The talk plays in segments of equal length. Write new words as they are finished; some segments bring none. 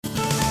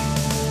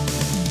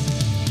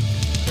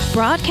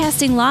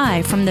Broadcasting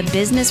live from the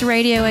Business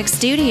Radio X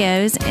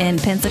studios in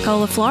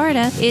Pensacola,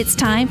 Florida, it's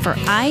time for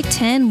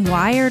I-10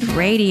 Wired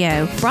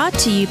Radio, brought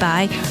to you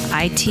by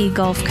IT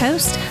Gulf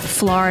Coast,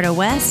 Florida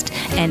West,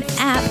 and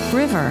App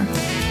River.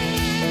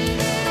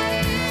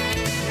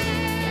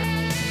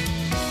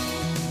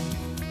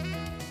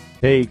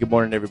 Hey, good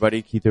morning,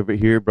 everybody. Keith over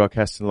here,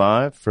 broadcasting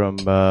live from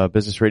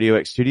Business Radio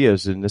X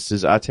Studios, and this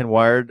is I-10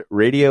 Wired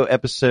Radio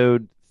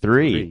Episode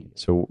 3.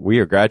 So we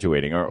are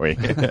graduating, aren't we?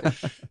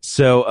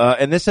 So,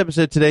 and this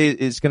episode today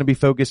is going to be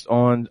focused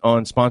on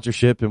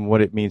sponsorship and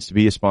what it means to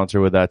be a sponsor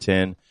with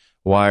I-10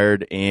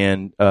 Wired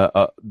and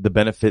the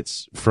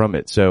benefits from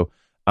it. So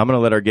I'm going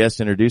to let our guests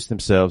introduce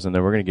themselves, and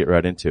then we're going to get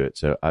right into it.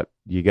 So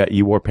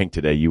you wore pink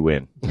today. You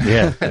win.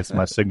 Yeah, that's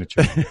my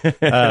signature.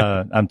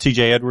 I'm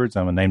TJ Edwards.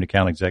 I'm a named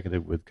account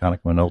executive with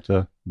Konica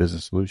Minolta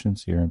Business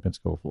Solutions here in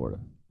Pensacola, Florida.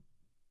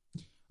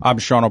 I'm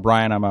Sean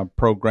O'Brien. I'm a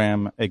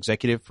program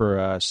executive for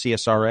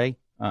CSRA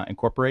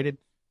Incorporated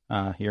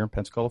here in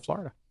Pensacola,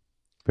 Florida.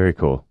 Very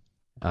cool.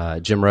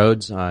 Jim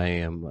Rhodes. I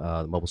am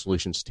the mobile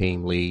solutions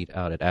team lead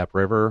out at App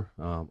River,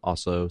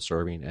 also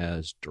serving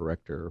as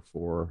director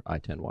for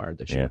I-10 Wired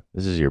this year. Yeah,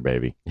 this is your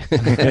baby.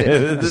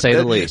 To say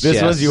the least.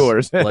 This one's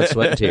yours. Blood,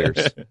 sweat, and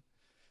tears.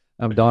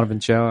 I'm Donovan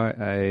Cho.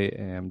 I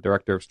am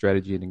Director of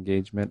Strategy and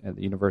Engagement at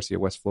the University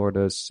of West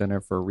Florida's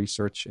Center for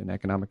Research and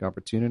Economic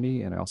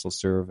Opportunity, and I also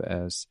serve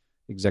as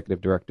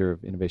Executive Director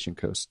of Innovation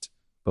Coast,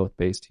 both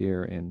based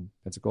here in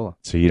Pensacola.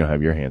 So you don't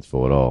have your hands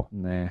full at all?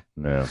 Nah.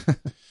 No.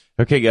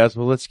 Okay, guys,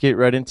 well, let's get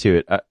right into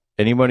it.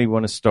 Anybody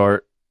want to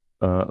start?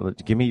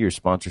 Give me your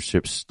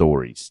sponsorship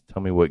stories.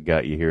 Tell me what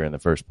got you here in the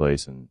first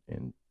place and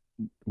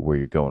where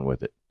you're going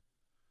with it.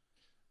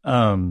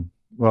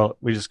 Well,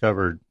 we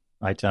discovered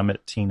I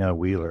met Tina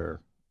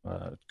Wheeler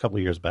a couple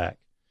of years back.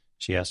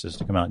 She asked us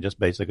to come out and just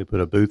basically put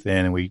a booth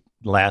in, and we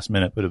last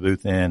minute put a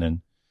booth in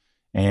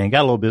and got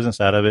a little business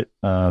out of it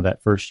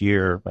that first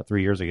year, about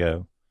 3 years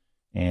ago,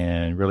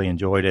 and really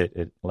enjoyed it.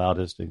 It allowed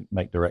us to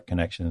make direct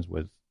connections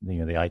with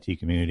the IT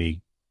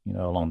community,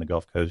 along the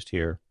Gulf Coast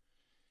here.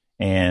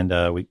 And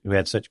we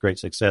had such great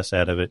success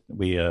out of it.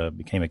 We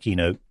became a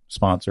keynote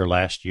sponsor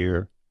last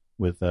year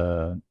with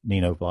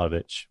Nino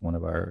Vladovich, one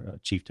of our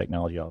chief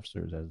technology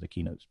officers, as the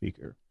keynote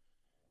speaker.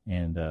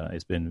 And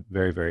it's been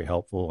very, very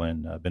helpful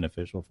and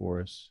beneficial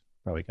for us.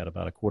 Probably got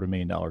about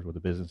 $250,000 worth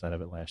of business out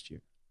of it last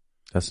year.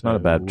 That's not a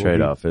bad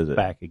trade-off, is it?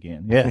 Back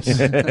again. Yes.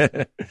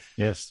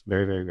 Yes.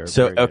 Very, very, very.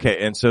 So, very okay.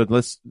 Good. And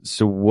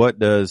so what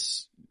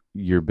does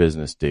your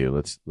business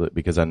do?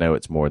 Because I know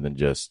it's more than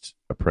just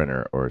a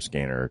printer or a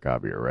scanner or a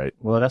copier, right?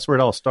 Well, that's where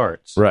it all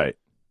starts. Right.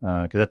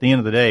 Because at the end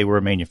of the day, we're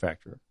a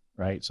manufacturer,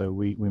 right? So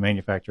we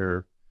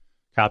manufacture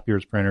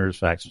copiers, printers,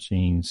 fax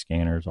machines,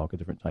 scanners, all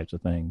different types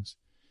of things.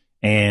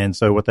 And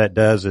so what that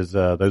does is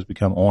those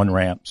become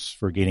on-ramps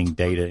for getting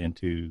data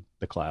into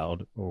the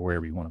cloud or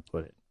wherever you want to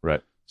put it.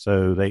 Right.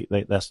 So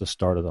that's the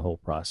start of the whole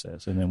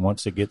process. And then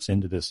once it gets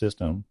into the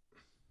system,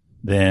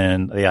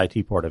 then the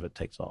IT part of it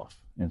takes off.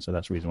 And so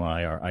that's the reason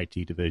why our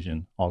IT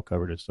division, all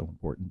covered, is so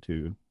important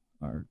to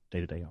our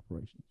day-to-day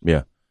operations.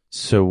 Yeah.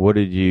 So what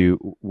do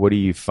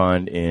you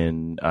find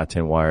in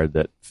I-10 Wired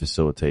that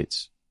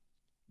facilitates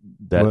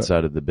that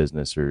side of the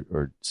business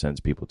or sends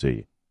people to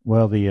you?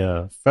 Well,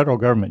 the federal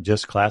government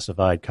just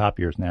classified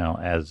copiers now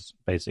as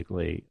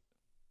basically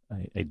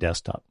a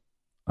desktop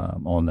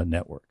on the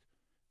network,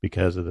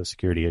 because of the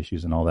security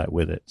issues and all that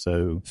with it.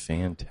 So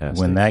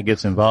fantastic. When that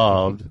gets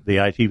involved, the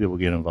IT people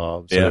get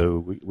involved.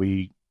 So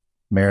we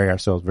marry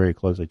ourselves very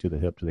closely to the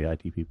hip to the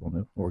IT people in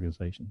the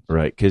organization.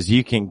 Right, because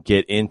you can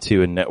get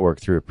into a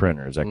network through a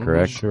printer. Is that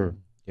correct? Sure.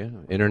 Yeah,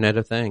 Internet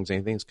of Things,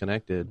 anything's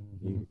connected.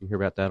 You hear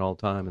about that all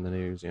the time in the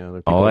news.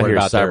 All I hear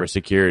is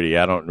cybersecurity.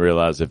 I don't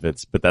realize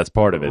but that's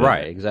part of it.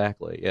 Right,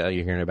 exactly. Yeah,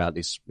 you're hearing about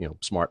these,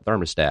 smart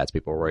thermostats.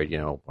 People are worried,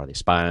 are they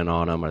spying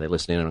on them? Are they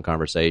listening in on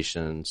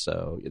conversations?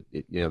 So,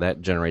 that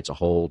generates a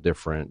whole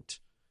different,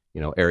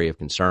 area of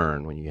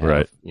concern when you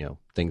have,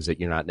 things that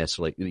you don't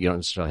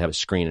necessarily have a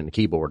screen and a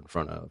keyboard in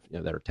front of,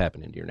 that are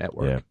tapping into your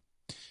network. Yeah.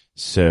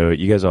 So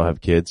you guys all have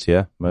kids,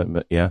 yeah?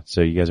 Yeah. So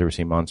you guys ever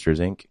seen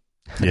Monsters, Inc.?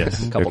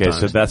 Yes. Okay, times.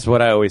 So that's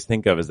what I always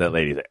think of, is that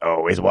lady's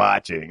always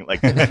watching,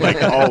 like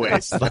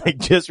always. Like,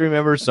 just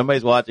remember,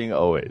 somebody's watching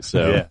always.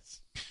 So,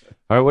 yes.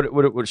 All right,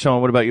 what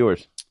Sean? What about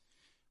yours?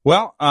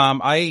 Well,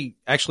 I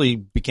actually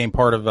became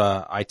part of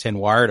I-10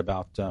 Wired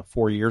about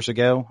 4 years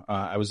ago.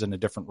 I was in a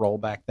different role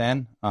back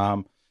then,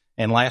 and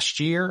last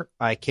year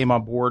I came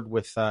on board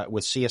with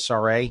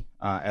CSRA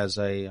as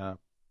a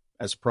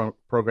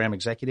program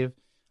executive,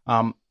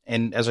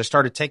 and as I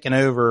started taking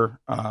over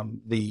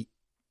the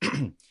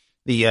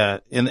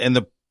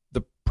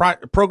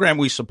program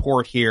we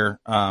support here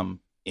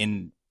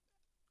in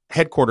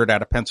headquartered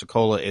out of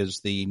Pensacola is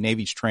the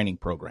Navy's training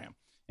program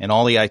and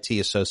all the IT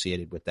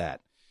associated with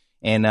that.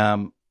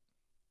 And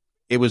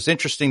it was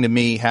interesting to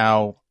me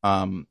how,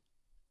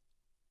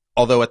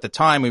 although at the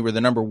time we were the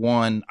number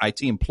one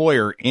IT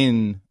employer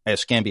in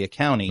Escambia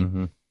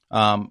County,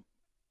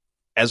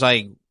 as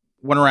I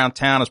went around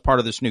town as part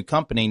of this new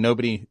company,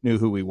 nobody knew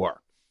who we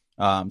were.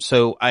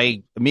 So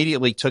I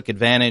immediately took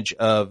advantage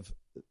of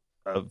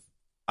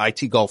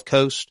IT Gulf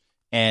Coast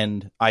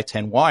and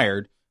I-10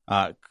 Wired,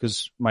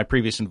 because my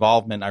previous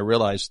involvement, I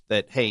realized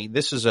that, hey,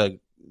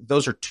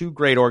 those are two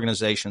great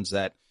organizations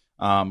that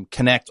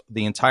connect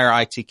the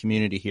entire IT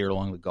community here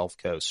along the Gulf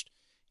Coast.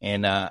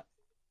 And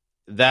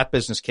that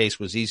business case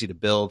was easy to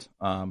build,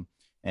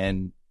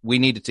 and we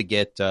needed to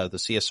get the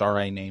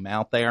CSRA name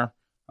out there.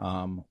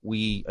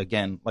 We,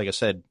 again, like I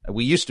said,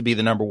 we used to be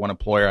the number one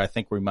employer. I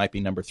think we might be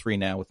number 3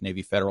 now with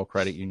Navy Federal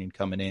Credit Union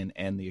coming in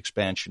and the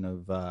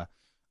expansion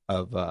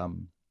of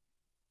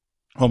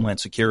Homeland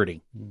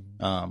Security.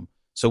 Mm-hmm.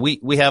 So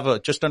we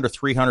have just under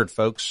 300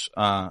 folks,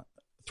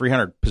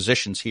 300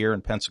 positions here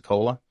in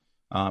Pensacola,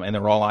 and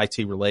they're all IT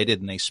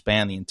related, and they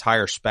span the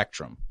entire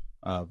spectrum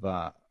of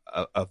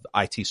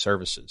IT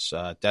services,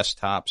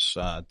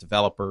 desktops,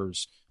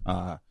 developers,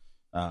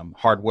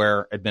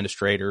 hardware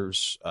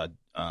administrators,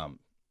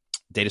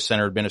 data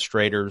center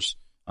administrators,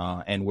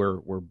 and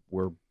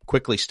we're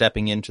quickly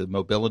stepping into the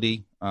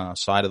mobility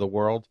side of the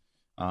world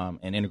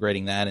and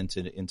integrating that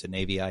into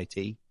Navy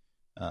IT.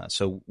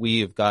 So we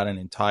have got an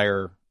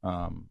entire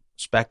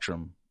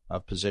spectrum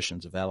of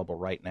positions available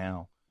right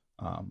now,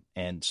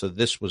 and so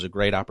this was a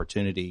great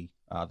opportunity.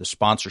 The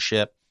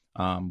sponsorship,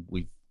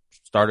 we've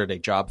started a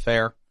job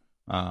fair.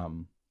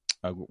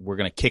 We're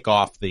going to kick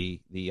off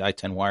the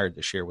I-10 Wired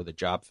this year with a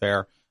job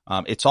fair.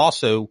 It's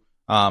also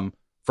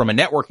from a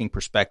networking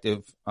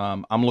perspective,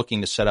 I'm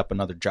looking to set up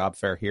another job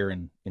fair here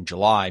in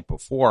July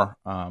before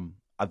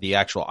the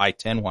actual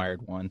I-10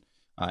 Wired one.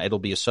 It'll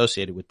be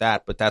associated with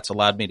that, but that's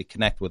allowed me to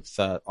connect with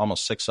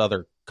almost 6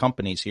 other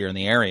companies here in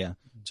the area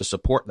to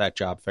support that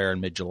job fair in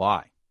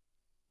mid-July.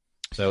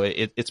 So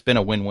it's been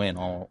a win-win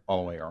all the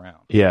way around.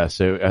 Yeah,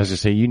 so as I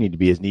say, you need to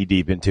be as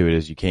knee-deep into it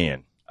as you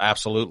can.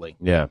 Absolutely.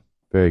 Yeah,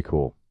 very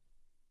cool.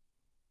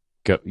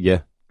 Go,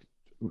 yeah.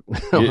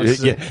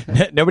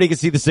 Yeah. Nobody can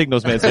see the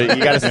signals, man. So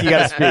you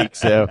gotta speak.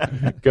 So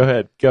go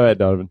ahead,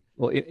 Donovan.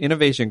 Well,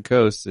 Innovation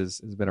Coast has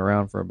been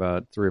around for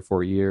about 3 or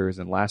 4 years,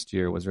 and last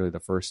year was really the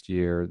first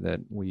year that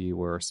we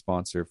were a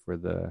sponsor for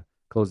the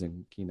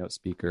closing keynote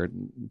speaker,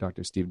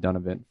 Dr. Steve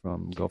Dunavant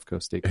from Gulf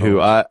Coast State College. Who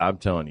I'm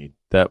telling you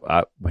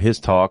that his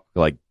talk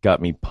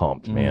got me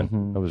pumped, man.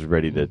 Mm-hmm. I was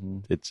ready to.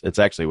 Mm-hmm. It's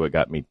actually what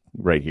got me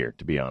right here,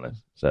 to be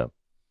honest. So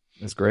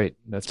that's great.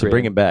 That's so great.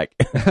 Bring him back.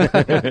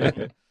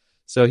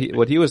 So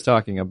what he was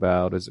talking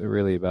about is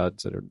really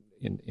about sort of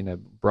in a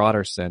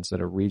broader sense,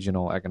 sort of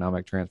regional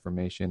economic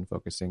transformation,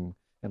 focusing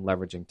and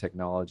leveraging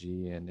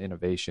technology and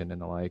innovation and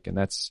the like. And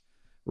that's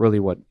really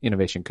what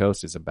Innovation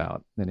Coast is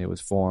about. And it was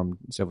formed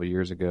several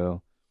years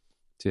ago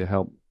to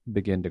help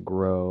begin to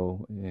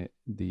grow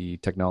the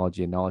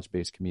technology and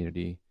knowledge-based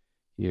community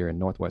here in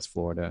Northwest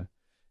Florida.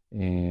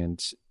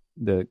 And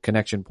the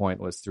connection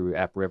point was through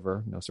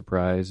AppRiver. No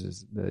surprise,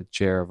 is the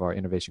chair of our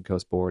Innovation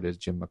Coast board is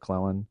Jim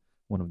McClellan,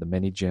 one of the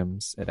many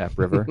Jims at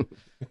AppRiver.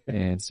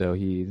 And so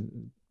he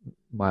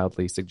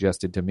mildly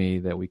suggested to me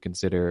that we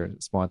consider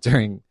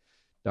sponsoring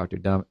Dr.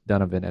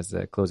 Dunavant as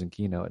the closing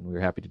keynote, and we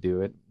were happy to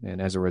do it.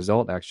 And as a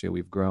result, actually,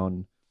 we've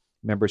grown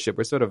membership.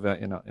 We're sort of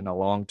in a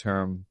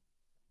long-term,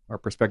 our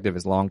perspective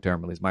is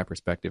long-term, at least my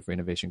perspective for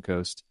Innovation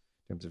Coast,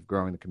 in terms of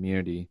growing the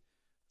community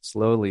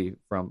slowly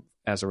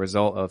as a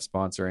result of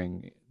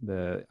sponsoring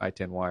the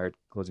I-10 Wired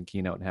closing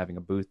keynote and having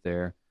a booth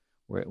there,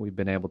 where we've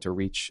been able to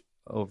reach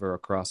over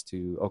across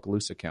to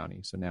Okaloosa County.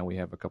 So now we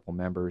have a couple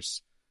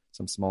members,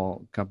 some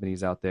small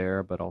companies out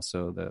there, but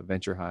also the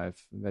Venture Hive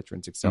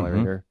Veterans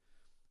Accelerator.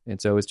 Mm-hmm.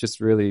 And so it's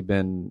just really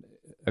been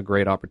a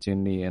great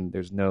opportunity, and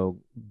there's no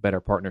better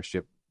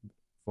partnership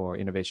for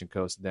Innovation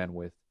Coast than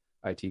with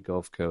IT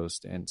Gulf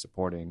Coast and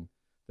supporting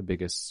the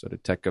biggest sort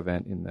of tech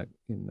event in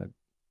the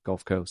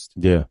Gulf Coast.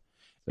 Yeah.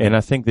 And I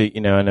think that,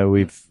 I know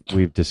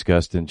we've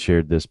discussed and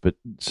shared this, but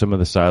some of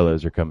the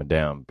silos are coming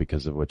down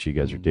because of what you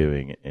guys are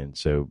doing. And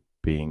so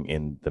being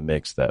in the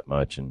mix that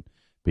much and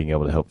being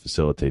able to help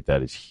facilitate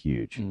that is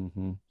huge.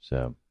 Mm-hmm.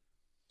 So,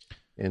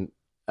 and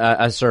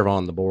I serve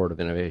on the board of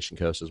Innovation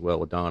Coast as well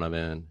with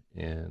Donovan.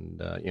 And,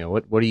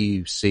 what do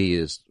you see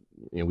as,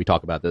 we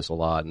talk about this a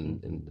lot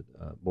in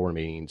board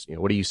meetings,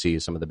 what do you see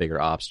as some of the bigger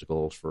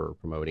obstacles for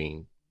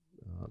promoting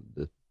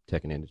the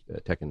tech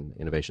and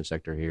innovation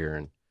sector here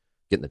and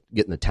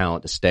getting the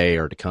talent to stay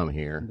or to come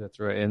here? That's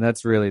right. And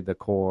that's really the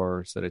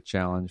core sort of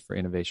challenge for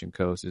Innovation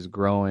Coast, is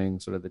growing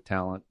sort of the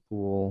talent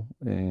pool.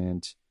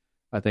 And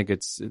I think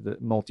it's the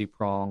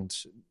multi-pronged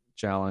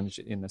challenge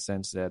in the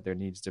sense that there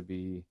needs to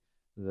be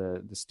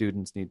the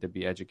students need to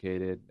be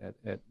educated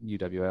at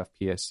UWF,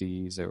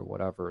 PSCs, or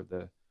whatever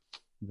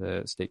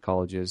the state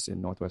colleges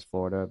in Northwest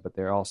Florida, but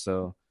there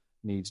also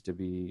needs to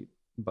be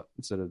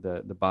sort of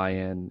the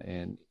buy-in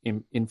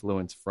and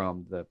influence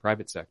from the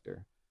private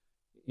sector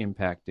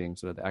impacting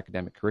sort of the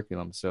academic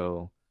curriculum.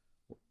 So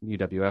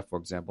UWF, for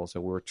example, so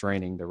we're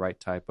training the right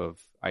type of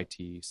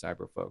IT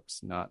cyber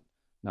folks, not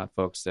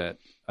folks that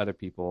other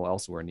people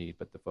elsewhere need,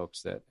 but the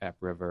folks that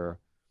AppRiver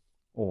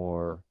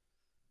or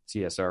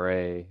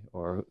CSRA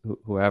or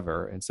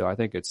whoever. And so I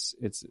think it's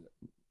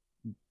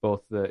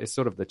both it's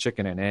sort of the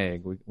chicken and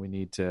egg. We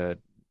need to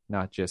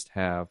not just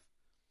have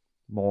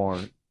more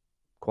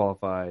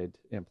qualified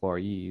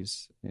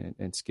employees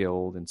and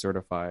skilled and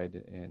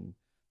certified and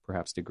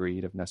perhaps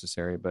degreed if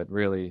necessary, but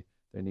really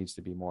there needs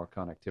to be more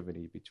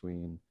connectivity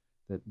between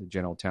the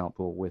general talent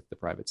pool with the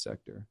private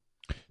sector.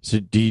 So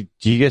do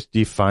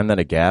you find that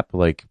a gap,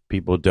 like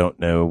people don't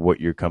know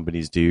what your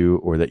companies do,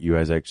 or that you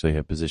guys actually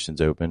have positions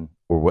open,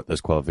 or what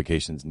those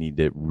qualifications need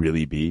to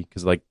really be?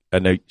 Because like I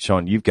know,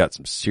 Sean, you've got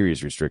some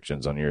serious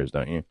restrictions on yours,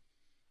 don't you?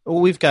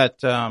 Well, we've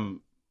got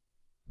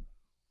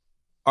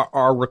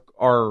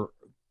our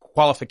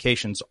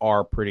qualifications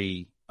are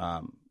pretty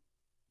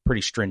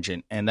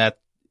stringent, and that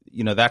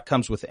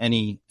comes with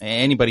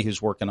anybody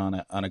who's working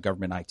on a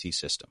government IT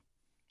system.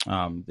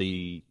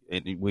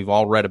 We've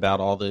all read about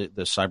all the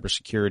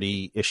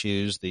cybersecurity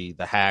issues, the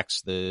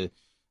hacks, the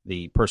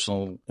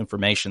personal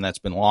information that's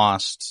been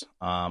lost.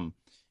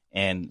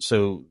 And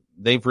so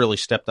they've really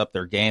stepped up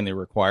their game. They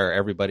require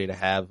everybody to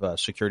have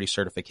security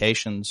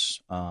certifications.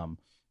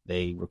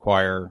 They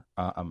require,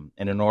 and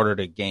in order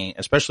to gain,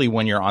 especially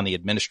when you're on the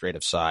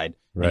administrative side,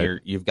 right,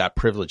 and you've got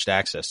privileged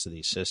access to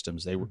these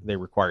systems, they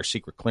require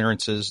secret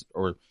clearances,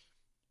 or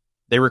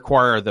they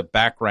require the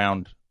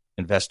background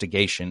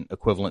investigation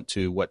equivalent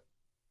to what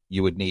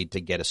you would need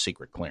to get a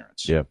secret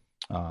clearance. Yeah.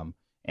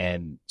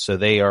 And so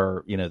they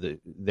are,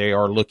 they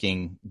are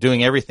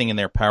doing everything in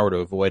their power to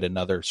avoid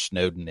another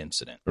Snowden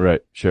incident.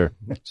 Right. Sure.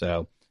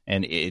 So,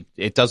 and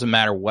it doesn't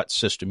matter what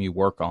system you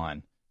work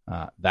on.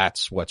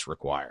 That's what's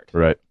required.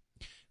 Right.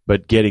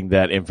 But getting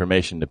that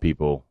information to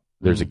people,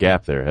 there's a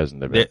gap there,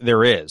 hasn't there?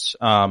 There is.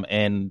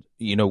 And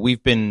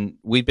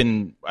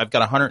I've got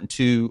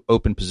 102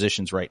 open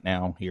positions right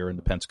now here in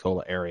the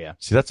Pensacola area.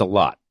 See, that's a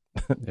lot.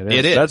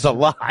 It is. That's a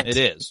lot. It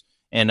is.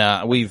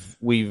 And we've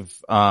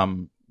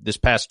this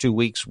past 2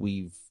 weeks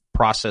we've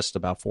processed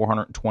about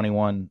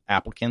 421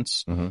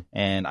 applicants,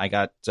 and I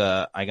got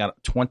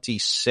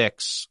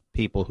 26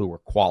 people who were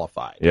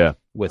qualified. Yeah.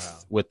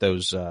 With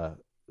those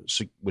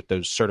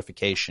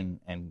certification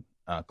and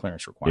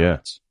clearance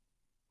requirements. Yeah.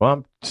 Well,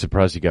 I'm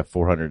surprised you got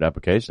 400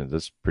 applications.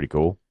 That's pretty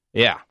cool.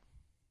 Yeah.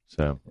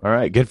 So, all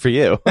right, good for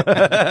you.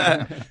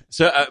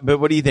 So, but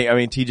what do you think? I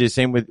mean, TJ,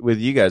 same with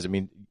you guys. I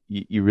mean,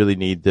 you really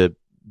need to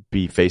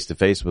be face to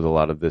face with a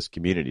lot of this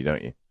community,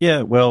 don't you?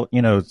 Yeah. Well,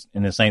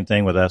 and the same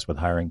thing with us with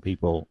hiring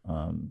people.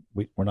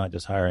 We're not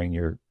just hiring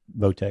your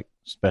VOTEC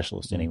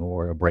specialist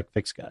anymore, a break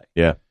fix guy.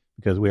 Yeah.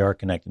 Because we are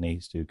connecting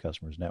these to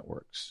customers'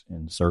 networks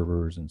and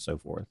servers and so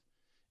forth.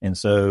 And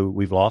so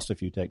we've lost a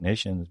few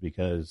technicians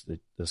because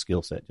the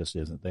skill set just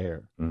isn't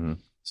there. Mm-hmm.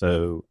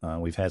 So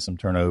we've had some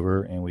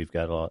turnover, and we've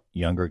got a lot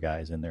younger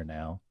guys in there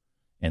now.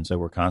 And so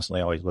we're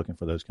constantly always looking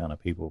for those kind of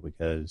people,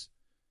 because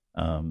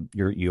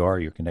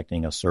you're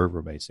connecting a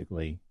server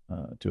basically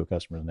to a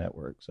customer's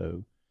network.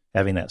 So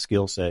having that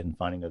skill set and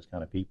finding those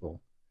kind of people,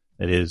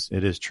 it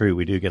is true.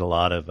 We do get a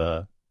lot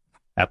of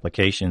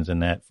applications in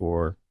that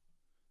for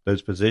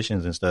those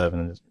positions and stuff,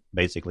 and it's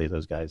basically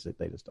those guys that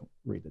they just don't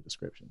read the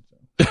description.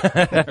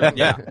 So.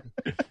 Yeah.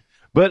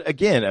 But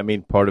again, I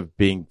mean, part of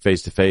being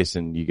face to face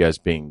and you guys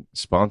being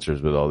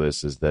sponsors with all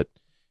this is that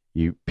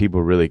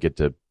people really get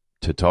to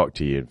talk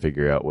to you and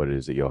figure out what it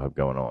is that y'all have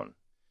going on.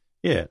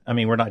 Yeah. I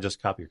mean, we're not just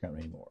a copier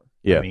company anymore.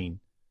 Yeah. I mean,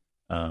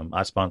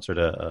 I sponsored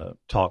a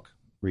talk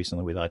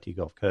recently with IT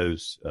Gulf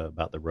Coast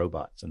about the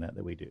robots and that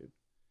we do.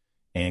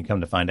 And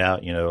come to find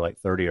out, like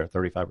 30 or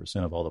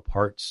 35% of all the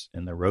parts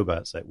in the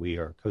robots that we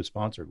are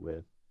co-sponsored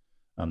with,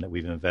 that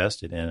we've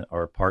invested in,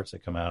 are parts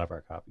that come out of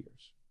our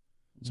copiers.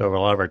 So a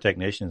lot of our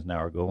technicians now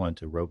are going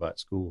to robot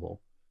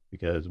school,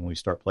 because when we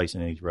start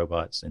placing these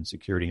robots in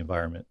security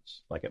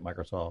environments, like at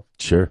Microsoft,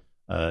 sure,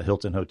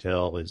 Hilton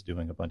Hotel is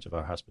doing a bunch of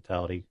our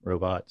hospitality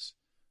robots.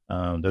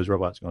 Those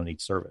robots are going to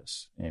need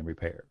service and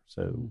repair.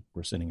 So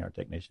we're sending our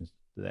technicians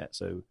to that.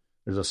 So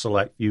there's a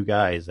select few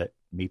guys that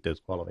meet those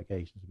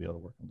qualifications to be able to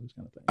work on those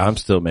kind of things. I'm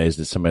still amazed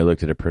that somebody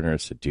looked at a printer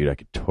and said, dude, I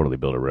could totally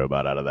build a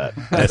robot out of that.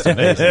 That's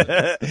amazing.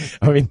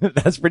 I mean,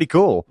 that's pretty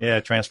cool. Yeah,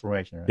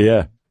 transformation.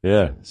 Right?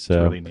 Yeah. So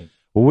it's really neat.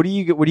 Well, what do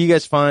you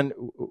guys find?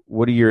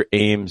 What are your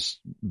aims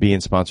being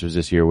sponsors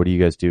this year? What are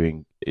you guys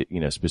doing,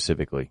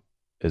 specifically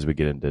as we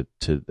get into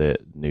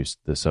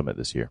the summit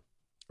this year?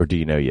 Or do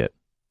you know yet?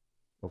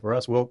 Well, for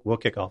us, we'll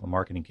kick off a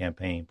marketing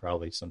campaign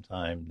probably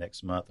sometime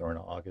next month or in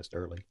August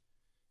early.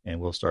 And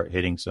we'll start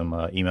hitting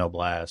some email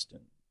blast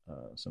and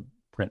some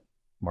print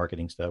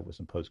marketing stuff with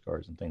some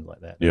postcards and things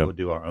like that. Yeah. We'll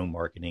do our own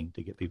marketing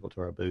to get people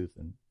to our booth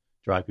and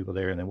drive people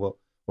there. And then we'll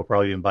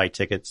probably even buy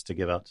tickets to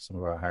give out to some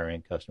of our higher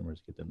end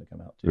customers, get them to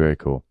come out too. Very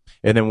cool.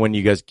 And then when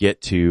you guys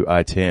get to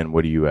I-10,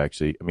 what do you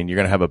actually? I mean, you're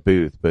going to have a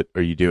booth, but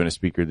are you doing a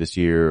speaker this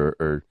year,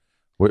 or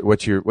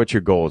what's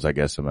your goals? I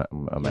guess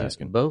I'm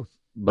asking.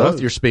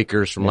 Both your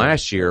speakers from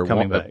last year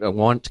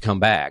want to come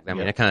back. I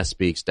mean, it kind of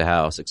speaks to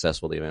how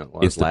successful the event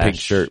was. It's the pink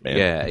shirt, man.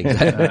 Yeah,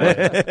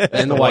 exactly.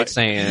 And the white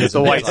sand. It's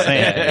the white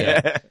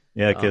sand. Yeah.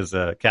 Yeah, because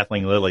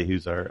Kathleen Lilly,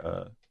 who's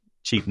our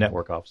chief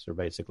network officer,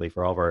 basically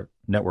for all of our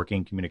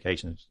networking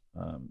communications,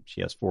 she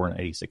has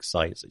 486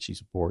 sites that she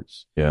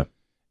supports. Yeah,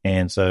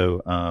 and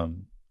so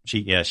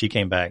she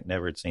came back,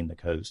 never had seen the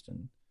coast,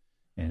 and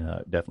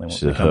definitely wants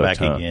to come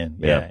back again.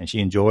 Yeah, and she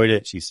enjoyed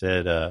it. She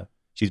said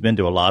she's been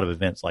to a lot of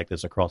events like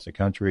this across the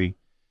country,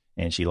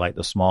 and she liked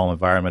the small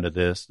environment of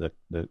this,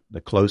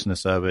 the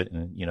closeness of it,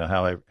 and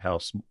how it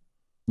felt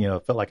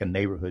like a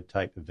neighborhood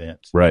type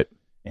event, Right.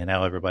 and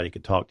how everybody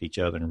could talk to each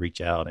other and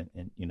reach out,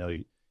 and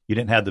you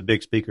didn't have the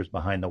big speakers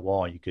behind the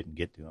wall, you couldn't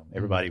get to them.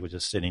 Everybody was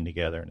just sitting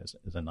together, and it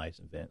was a nice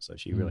event, so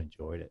she really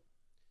enjoyed it.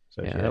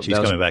 So she's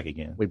coming back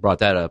again. We brought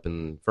that up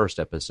in the first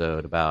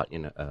episode about,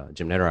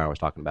 Jim Netterower was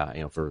talking about,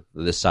 for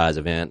this size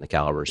event, the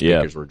caliber of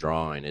speakers we're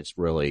drawing, it's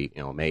really,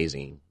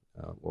 amazing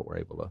what we're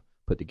able to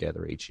put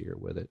together each year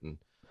with it. And,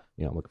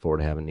 I'm looking forward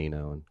to having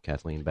Nino and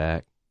Kathleen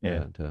back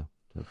to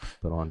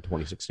put on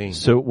 2016.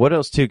 So what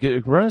else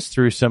too? Run us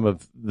through some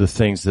of the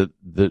things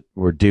that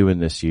we're doing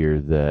this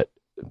year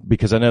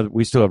because I know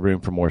we still have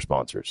room for more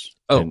sponsors.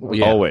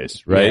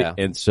 Always, right? Yeah.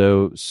 And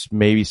so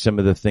maybe some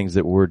of the things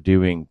that we're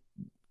doing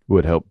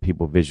would help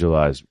people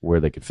visualize where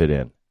they could fit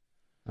in.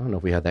 I don't know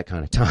if we have that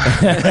kind of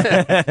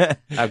time.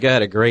 I've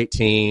got a great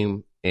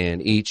team,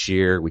 and each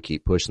year we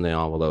keep pushing the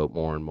envelope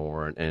more and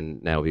more,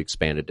 and now we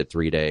expanded to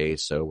 3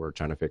 days, so we're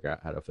trying to figure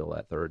out how to fill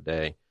that third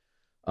day.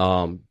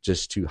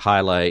 Just to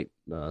highlight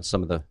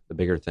some of the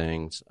bigger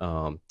things,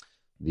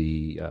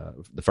 the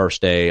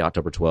first day,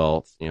 October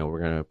 12th, we're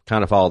going to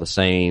kind of follow the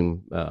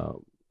same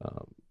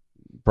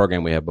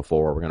program we had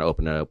before. We're going to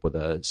open it up with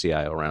a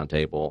CIO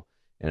roundtable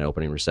and an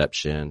opening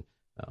reception.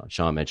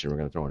 Sean mentioned we're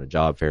going to throw in a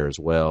job fair as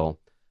well.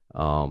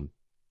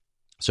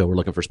 So we're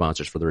looking for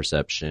sponsors for the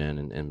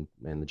reception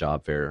and the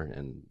job fair,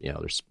 and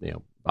there's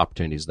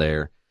opportunities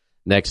there.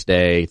 Next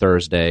day,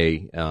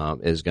 Thursday,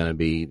 is going to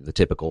be the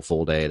typical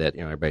full day that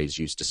everybody's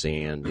used to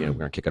seeing. We're going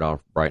to kick it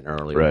off bright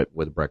and early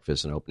with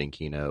breakfast and opening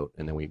keynote,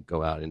 and then we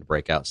go out into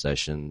breakout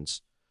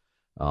sessions.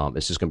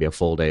 It's just going to be a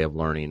full day of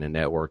learning and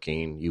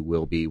networking. You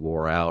will be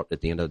wore out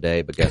at the end of the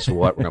day, but guess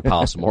what? We're going to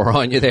pile some more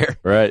on you there.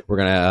 Right. We're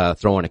going to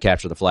throw in a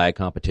capture the flag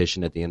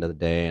competition at the end of the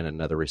day and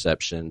another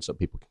reception, so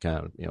people can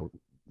kind of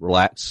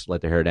relax,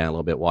 let their hair down a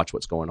little bit, watch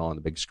what's going on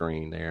the big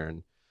screen there,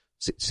 and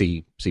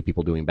see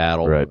people doing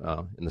battle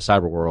in the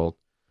cyber world.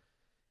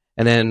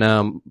 And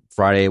then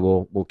Friday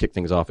we'll kick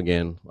things off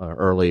again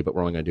early, but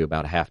we're only going to do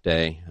about a half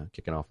day,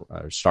 kicking off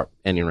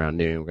ending around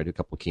noon. We're going to do a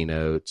couple of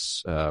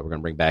keynotes. We're going to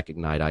bring back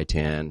Ignite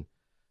I-10.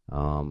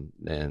 And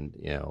we're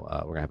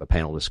going to have a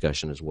panel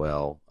discussion as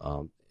well.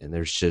 And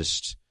there's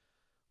just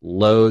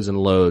loads and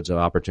loads of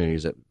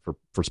opportunities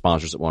for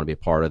sponsors that want to be a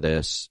part of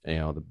this.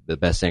 The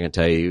best thing I can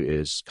tell you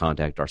is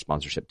contact our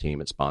sponsorship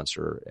team at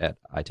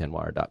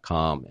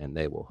sponsor@i10wire.com, and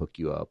they will hook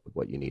you up with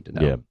what you need to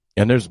know. Yeah.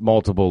 And there's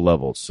multiple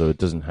levels, so it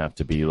doesn't have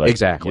to be like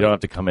exactly. You don't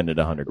have to come in at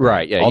 100.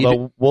 Right. Yeah.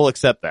 Although we'll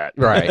accept that.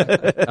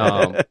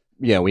 Right.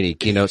 We need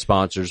keynote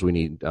sponsors. We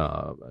need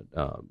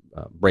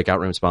breakout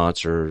room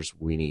sponsors.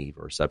 We need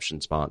a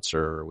reception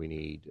sponsor. We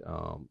need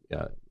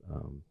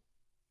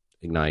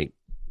Ignite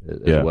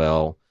as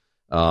well.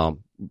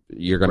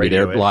 You're going to be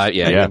there live.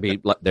 Yeah, you're going to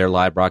be there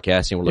live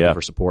broadcasting. We're looking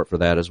for support for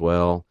that as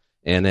well.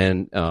 And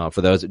then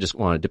for those that just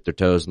want to dip their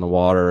toes in the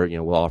water,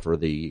 we'll offer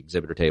the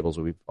exhibitor tables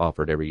we've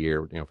offered every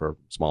year. For a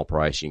small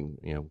price, you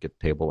can get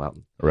the table out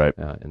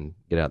and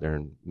get out there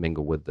and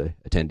mingle with the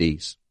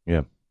attendees.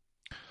 Yeah.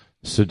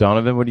 So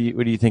Donovan, what do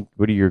you think?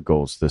 What are your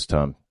goals this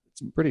time?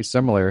 It's pretty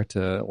similar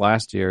to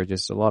last year.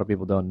 Just a lot of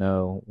people don't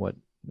know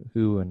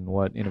who and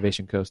what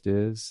Innovation Coast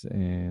is,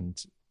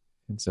 and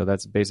so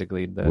that's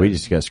basically we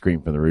just got to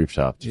scream from the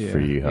rooftop for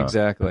you, huh?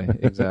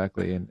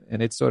 Exactly,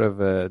 and it's sort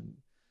of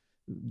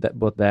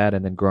both that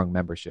and then growing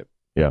membership.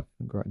 Yeah,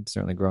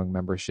 certainly growing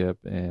membership,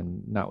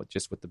 and not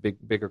just with the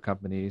bigger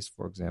companies,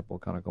 for example,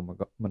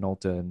 Conoco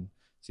Minolta and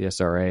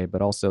CSRA,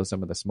 but also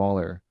some of the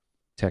smaller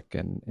tech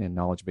and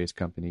knowledge-based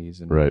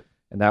companies. And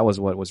that was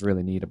what was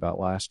really neat about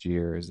last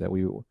year, is that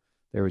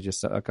there were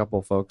just a couple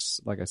of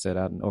folks, like I said,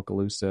 out in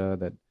Okaloosa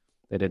that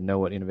they didn't know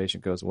what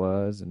Innovation Coast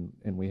was,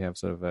 and we have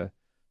sort of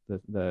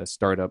the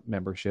startup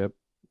membership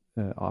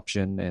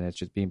option, and it's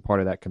just being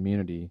part of that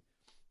community.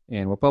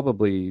 And we'll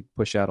probably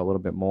push out a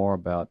little bit more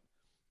about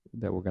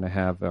that. We're going to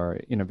have our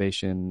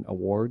Innovation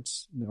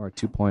Awards, our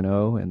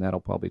 2.0, and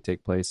that'll probably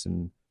take place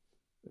in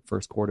the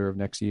first quarter of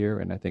next year.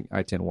 And I think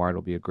I-10 Wired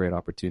will be a great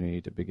opportunity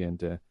to begin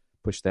to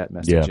push that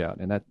message out.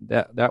 And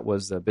that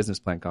was a business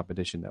plan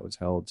competition that was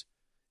held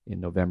in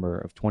November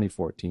of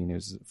 2014. It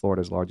was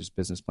Florida's largest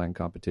business plan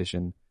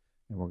competition,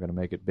 and we're going to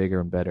make it bigger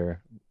and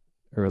better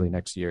early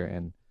next year.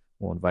 And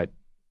we'll invite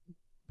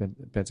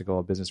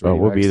Pensacola Business Radio.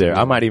 Oh, we'll be there.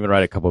 I might even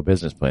write a couple of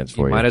business plans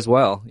for you. Might as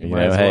well.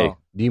 Hey,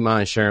 do you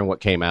mind sharing what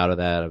came out of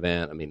that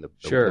event? I mean, the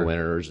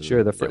winners.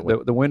 Sure.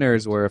 The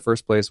winners were,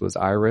 first place was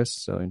Iris,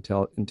 so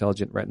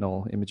Intelligent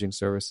Retinal Imaging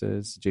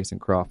Services. Jason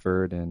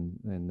Crawford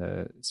and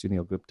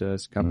Sunil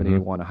Gupta's company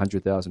won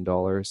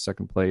 $100,000.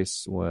 Second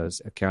place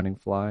was Accounting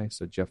Fly,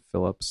 so Jeff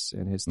Phillips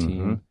and his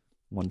team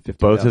won $50,000.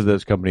 Both of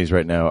those companies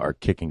right now are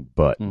kicking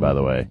butt, by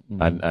the way.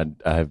 I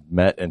have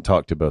met and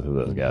talked to both of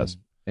those guys.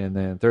 And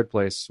then third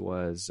place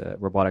was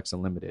Robotics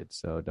Unlimited.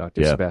 So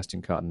Dr.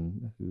 Sebastian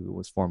Cotton, who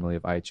was formerly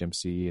of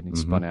IHMC, and he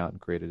spun out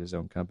and created his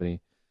own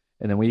company.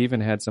 And then we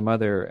even had some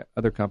other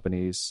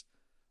companies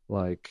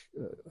like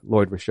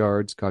Lloyd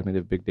Richard's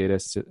Cognitive Big Data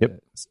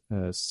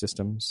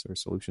Systems or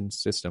Solutions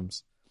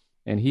Systems.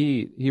 And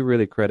he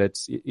really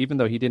credits, even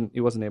though he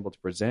wasn't able to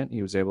present,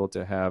 he was able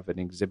to have an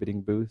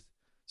exhibiting booth.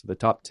 So the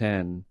top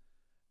 10,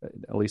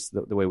 at least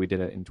the way we did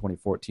it in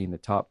 2014, the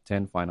top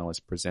 10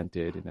 finalists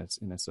presented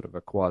in a sort of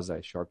a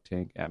quasi Shark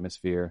Tank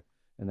atmosphere,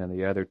 and then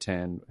the other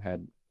 10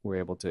 were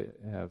able to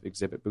have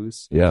exhibit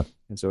booths. Yeah.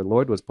 And so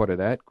Lloyd was part of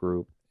that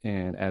group,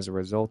 and as a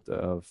result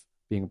of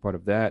being a part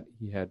of that,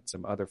 he had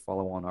some other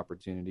follow-on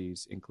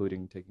opportunities,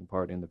 including taking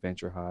part in the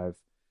Venture Hive,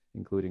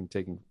 including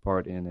taking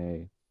part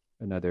in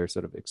another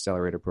sort of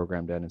accelerator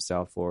program down in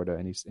South Florida,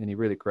 and he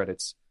really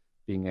credits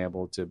being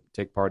able to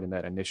take part in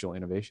that initial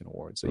innovation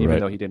award. So even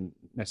though he didn't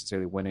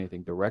necessarily win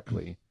anything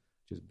directly,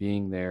 just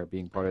being there,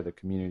 being part of the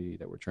community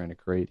that we're trying to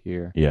create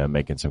here. Yeah,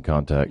 making some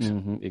contacts.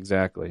 Mm-hmm,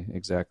 exactly.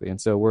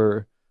 And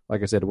so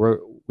like I said,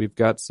 we've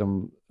got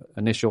some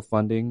initial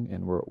funding,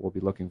 and we'll be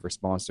looking for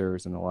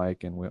sponsors and the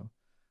like, and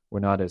we're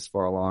not as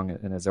far along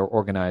and as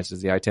organized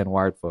as the I-10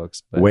 Wired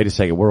folks. But Wait a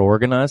second, we're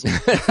organized?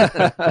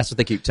 That's what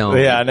they keep telling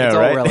me. Yeah, I know, it's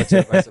right? all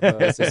relative, I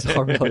suppose. It's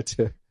all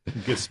relative.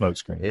 Good smoke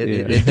screen. It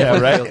Yeah,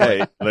 definitely right. feels like-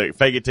 Hey, like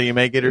fake it till you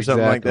make it or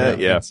something like that.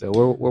 Exactly. Yeah. So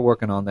we're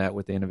working on that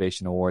with the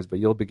Innovation Awards, but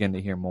you'll begin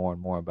to hear more and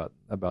more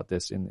about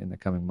this in the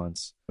coming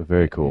months.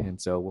 Very cool.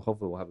 And so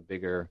hopefully we'll have a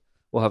bigger.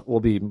 We'll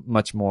be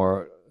much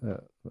more,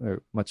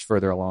 or much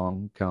further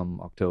along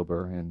come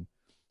October, and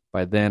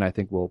by then I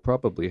think we'll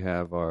probably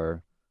have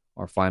our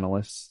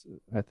finalists.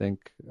 I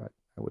think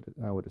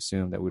I would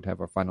assume that we'd have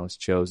our finalists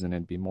chosen,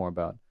 and be more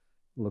about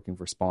looking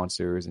for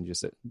sponsors and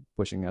just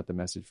pushing out the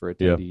message for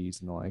attendees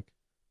and the like.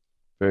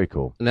 Very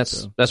cool. And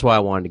that's why I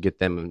wanted to get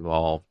them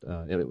involved.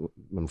 I'm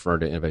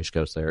referring to Innovation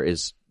Coast there,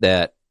 is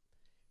that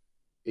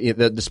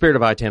the spirit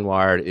of I-10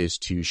 Wired is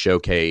to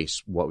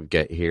showcase what we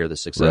get here, the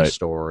success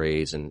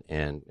stories, and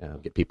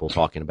get people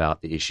talking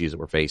about the issues that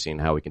we're facing,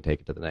 how we can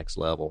take it to the next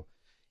level.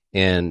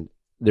 And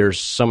there's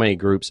so many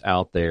groups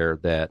out there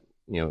that,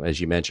 as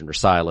you mentioned, are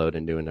siloed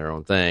and doing their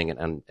own thing.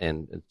 And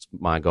it's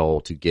my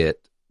goal to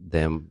get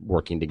them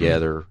working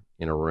together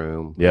in a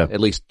room, at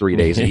least 3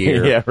 days a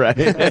year, Yeah,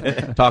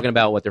 right. talking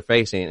about what they're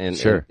facing. And,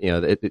 Sure.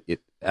 and,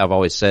 I've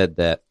always said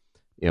that,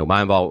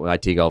 my involvement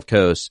with IT Gulf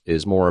Coast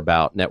is more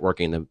about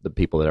networking the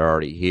people that are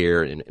already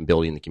here and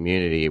building the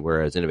community,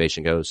 whereas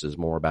Innovation Coast is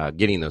more about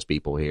getting those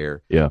people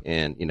here. Yeah.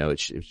 And, it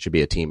should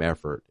be a team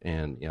effort.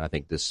 And, I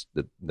think the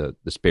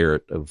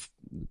spirit of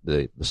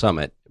the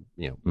summit,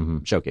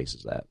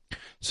 showcases that.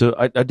 So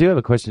I do have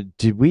a question.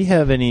 Did we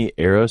have any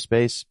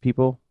aerospace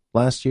people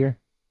last year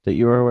that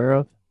you were aware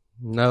of?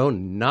 No,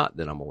 not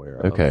that I'm aware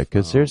of. Okay,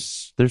 because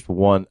there's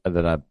one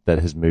that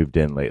has moved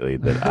in lately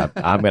that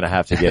I'm going to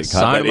have to get in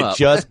Sign contact. 'em It up.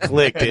 just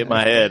clicked in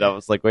my head. I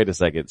was like, wait a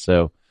second.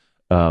 So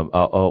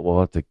we'll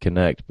have to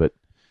connect. But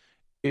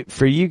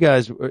for you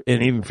guys,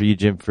 and even for you,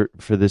 Jim,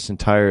 for this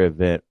entire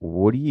event,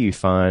 what do you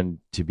find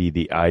to be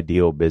the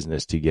ideal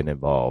business to get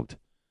involved,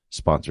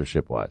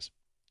 sponsorship wise?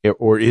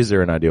 Or is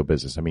there an ideal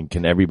business? I mean,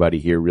 can everybody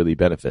here really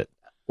benefit?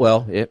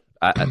 Well,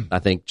 I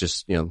think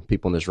just,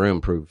 people in this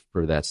room prove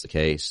that's the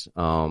case.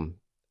 When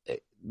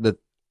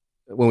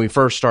we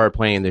first started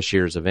planning this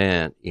year's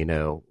event,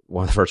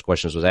 one of the first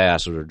questions was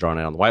asked, was drawn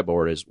out on the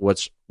whiteboard, is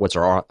what's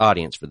our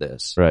audience for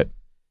this? Right.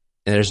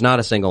 And there's not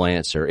a single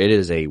answer. It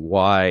is a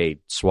wide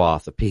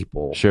swath of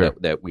people Sure.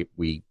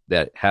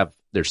 that have,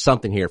 there's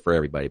something here for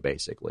everybody,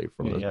 basically.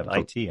 You have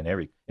IT in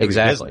every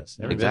Exactly. business.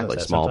 Every Exactly.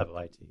 business has Small- some type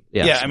of IT.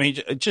 Yeah, I mean,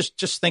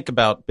 just think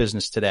about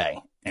business today,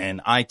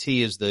 and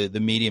IT is the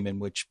medium in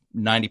which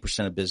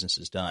 90% of business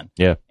is done.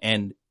 Yeah.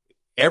 And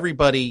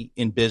everybody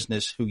in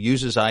business who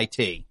uses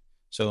IT,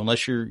 so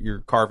unless you're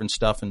carving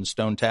stuff in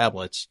stone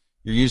tablets,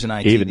 you're using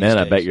IT. Even these then,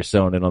 I days. bet you're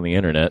selling it on the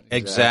internet.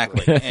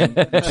 Exactly. And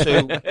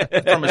so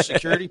from a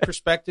security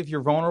perspective,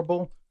 you're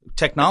vulnerable.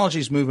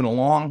 Technology's moving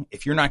along.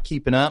 If you're not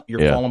keeping up,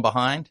 you're falling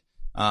behind.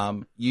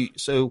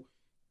 So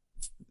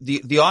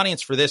the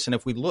audience for this, and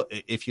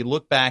if you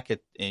look back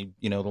at,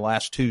 the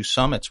last two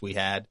summits we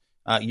had,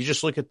 you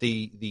just look at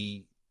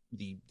the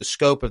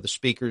scope of the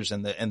speakers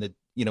and the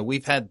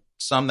we've had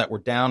some that were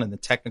down in the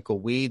technical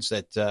weeds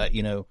that,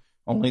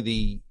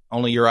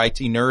 only your IT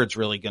nerd's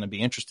really going to be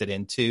interested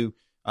in, too.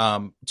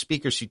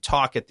 Speakers who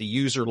talk at the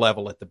user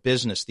level, at the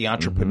business, the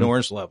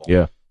entrepreneur's level.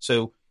 Yeah.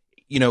 So,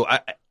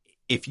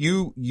 if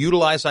you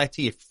utilize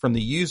IT from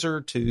the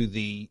user to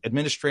the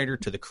administrator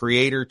to the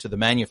creator to the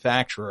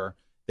manufacturer,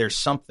 there's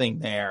something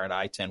there at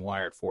I-10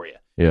 Wired for you.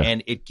 Yeah.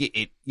 And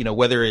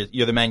whether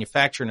you're the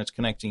manufacturer and it's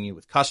connecting you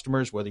with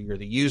customers, whether you're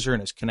the user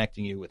and it's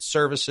connecting you with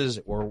services,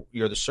 or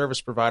you're the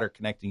service provider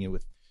connecting you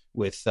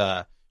with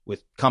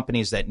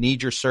companies that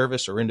need your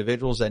service or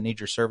individuals that need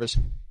your service,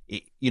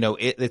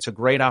 it's a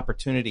great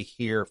opportunity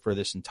here for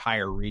this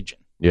entire region.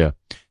 Yeah.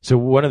 So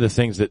one of the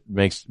things that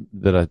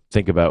I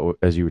think about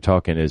as you were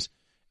talking is,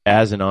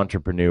 as an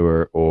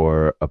entrepreneur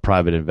or a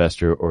private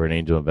investor or an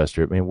angel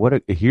investor, I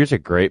mean, here's a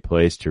great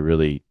place to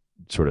really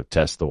sort of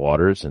test the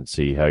waters and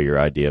see how your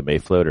idea may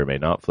float or may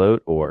not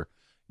float, or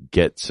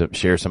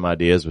share some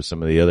ideas with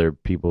some of the other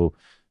people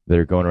that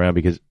are going around.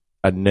 Because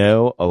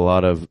know a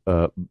lot of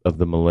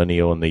the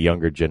millennial and the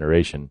younger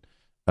generation,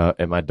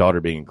 and my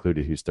daughter being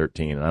included, who's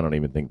 13, and I don't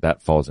even think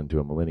that falls into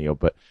a millennial,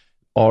 but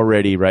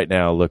already right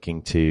now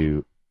looking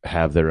to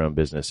have their own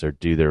business or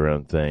do their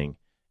own thing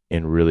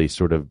and really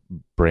sort of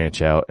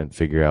branch out and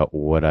figure out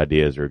what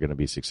ideas are going to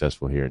be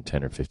successful here in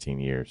 10 or 15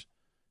 years.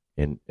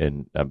 And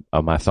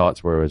my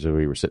thoughts were, as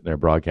we were sitting there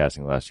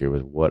broadcasting last year,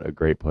 was what a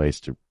great place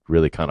to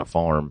really kind of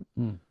farm,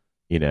 and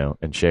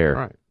share.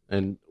 Right.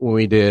 And when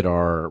we did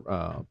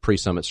our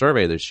pre-summit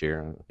survey this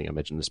year, I think I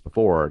mentioned this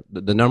before,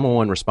 the number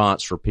one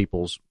response for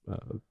people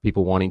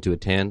wanting to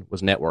attend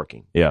was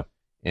networking. Yeah.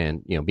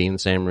 And, being in the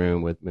same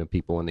room with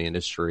people in the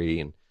industry.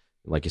 And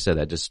like you said,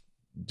 that just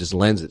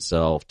lends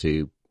itself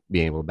to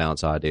being able to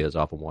bounce ideas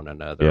off of one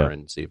another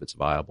and see if it's a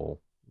viable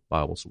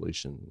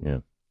solution. Yeah.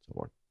 So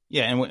forth.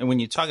 Yeah. And when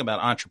you talk about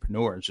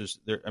entrepreneurs,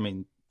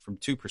 from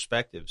two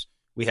perspectives,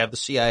 we have the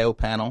CIO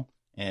panel,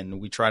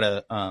 and we try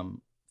to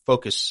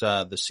focus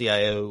the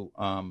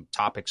CIO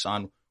topics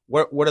on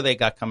what do they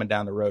got coming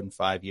down the road in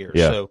 5 years.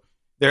 Yeah. So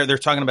they're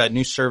talking about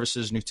new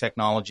services, new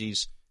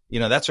technologies.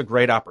 That's a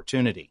great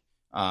opportunity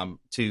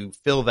to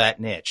fill that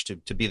niche,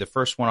 to be the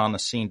first one on the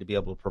scene to be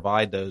able to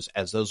provide those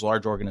as those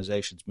large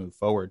organizations move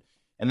forward.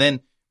 And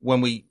then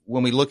when we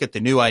look at the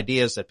new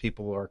ideas that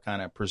people are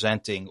kind of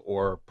presenting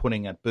or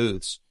putting at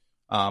booths,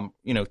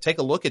 take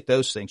a look at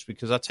those things,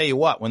 because I'll tell you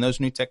what, when those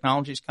new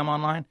technologies come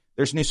online,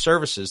 there's new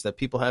services that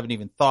people haven't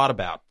even thought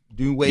about,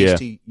 new ways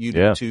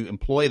to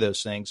employ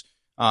those things.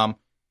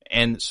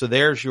 And so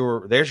there's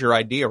your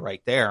idea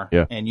right there.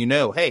 Yeah. And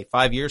hey,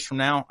 5 years from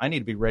now, I need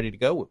to be ready to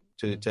go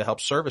to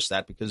help service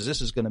that, because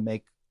this is going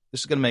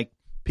to make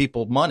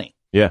people money.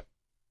 Yeah.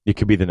 It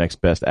could be the next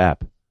best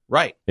app.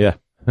 Right. Yeah.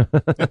 And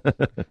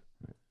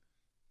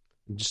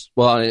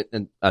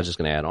I was just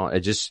going to add on.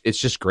 It's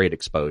just great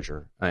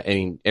exposure. I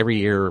mean, every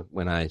year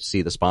when I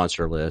see the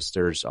sponsor list,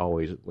 there's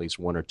always at least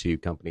one or two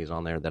companies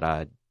on there that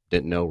I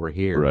didn't know were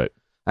here. Right.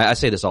 I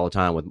say this all the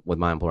time with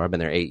my employer. I've been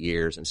there 8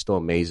 years, and it still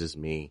amazes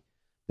me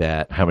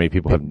that how many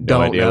people have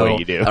no idea what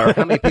you do, or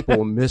how many people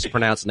will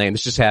mispronounce the name.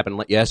 This just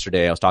happened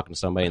yesterday. I was talking to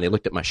somebody, and they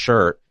looked at my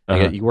shirt.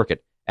 They go, "You work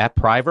at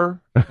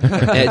Priver?" And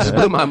it just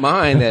blew my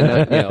mind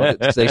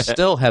that they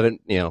still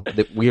haven't.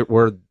 That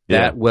we're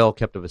that well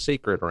kept of a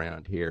secret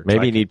around here.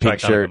 Maybe you need pink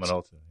shirts.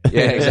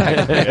 Yeah,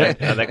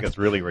 exactly. I think that's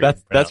really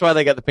that's why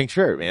they got the pink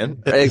shirt,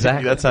 man.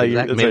 Exactly. That's how you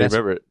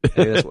remember it.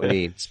 Maybe that's what we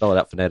need. Spell it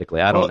out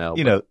phonetically. I don't know.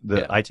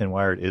 I-10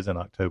 Wired is in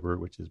October,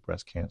 which is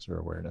Breast Cancer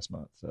Awareness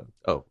Month. So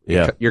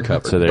you're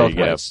covered. So there both you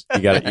go. ways.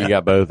 You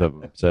got both of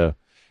them. So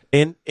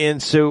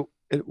and so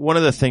one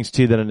of the things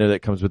too that I know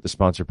that comes with the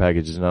sponsor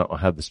package is, and I don't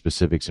have the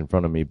specifics in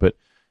front of me, but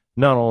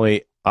not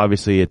only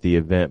obviously at the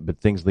event, but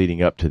things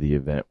leading up to the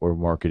event, we're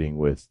marketing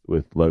with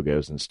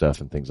logos and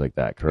stuff and things like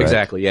that. Correct?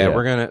 Exactly. Yeah.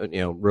 We're going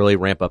to, really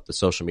ramp up the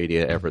social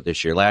media effort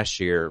this year. Last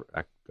year,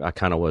 I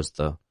kind of was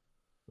the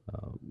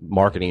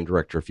marketing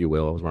director, if you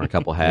will. I was wearing a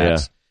couple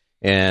hats,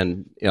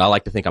 and I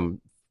like to think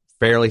I'm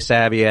fairly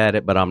savvy at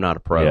it, but I'm not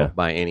a pro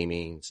by any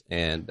means.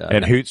 And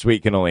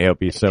Hootsuite can only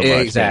help you so much.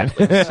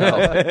 Exactly.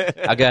 So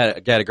I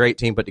got a great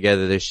team put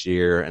together this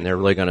year, and they're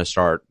really going to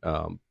start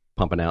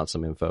pumping out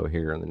some info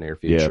here in the near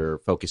future,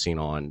 focusing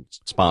on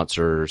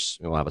sponsors.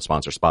 We'll have a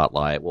sponsor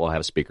spotlight. We'll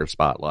have a speaker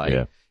spotlight.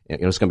 Yeah.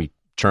 It's going to be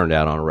turned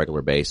out on a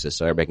regular basis,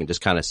 so everybody can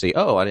just kind of see,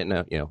 oh, I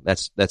didn't know,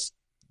 that's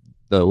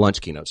the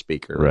lunch keynote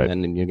speaker. Right.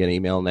 And then you get an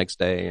email the next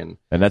day. And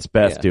that's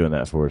Beth doing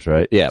that for us,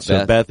 right? Yeah.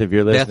 So Beth, if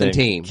you're listening, Beth and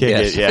team. Kick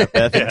it. Yeah.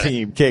 Beth and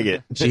team, kick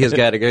it. She has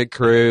got a good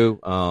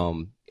crew.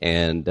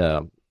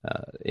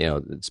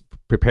 It's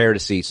prepare to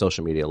see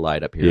social media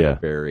light up here in the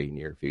very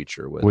near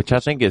future. Which I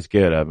think is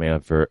good. I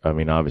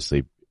mean,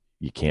 obviously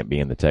you can't be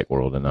in the tech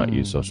world and not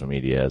use social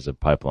media as a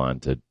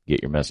pipeline to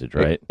get your message,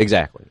 right?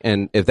 Exactly.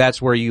 And if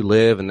that's where you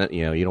live and that,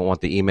 you don't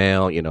want the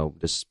email,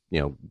 just,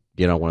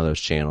 get on one of those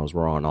channels.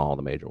 We're on all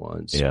the major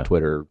ones. Yeah.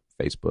 Twitter,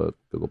 Facebook,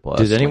 Google Plus.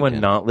 Does anyone LinkedIn.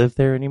 not live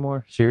there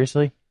anymore?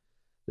 Seriously?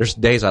 There's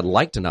days I'd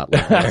like to not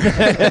live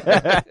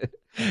there.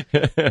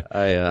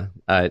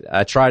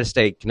 I try to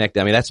stay connected.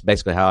 I mean, that's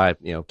basically how I,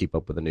 keep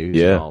up with the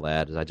news and all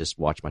that, is I just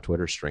watch my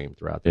Twitter stream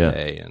throughout the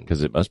day. And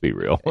because it must be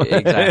real.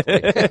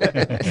 Exactly.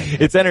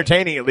 It's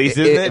entertaining at least,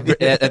 isn't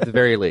it? At the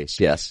very least.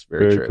 Yes.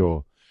 Very true.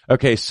 Cool.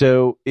 Okay.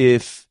 So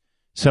if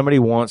somebody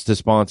wants to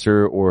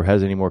sponsor or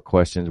has any more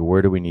questions,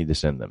 where do we need to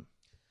send them?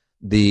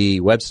 The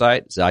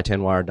website is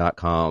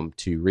i10wired.com.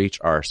 To reach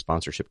our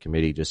sponsorship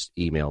committee, just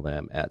email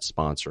them at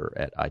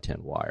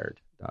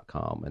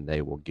sponsor@i10wired.com, and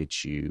they will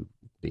get you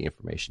the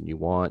information you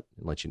want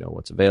and let you know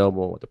what's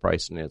available, what the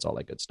pricing is, all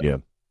that good stuff. Yeah.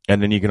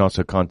 And then you can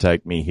also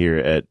contact me here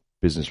at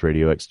Business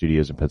Radio X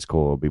Studios in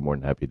Pensacola. I'll be more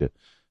than happy to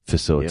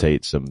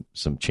facilitate some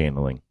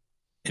channeling.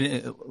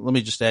 And let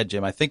me just add,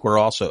 Jim, I think we're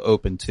also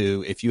open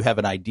to, if you have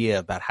an idea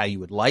about how you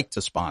would like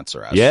to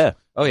sponsor us. Yeah.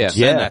 Oh, yeah.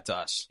 Send that to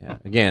us. Yeah.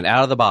 Again,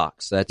 out of the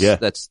box.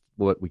 That's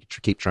what we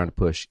keep trying to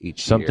push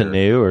each something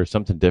year. New or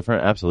something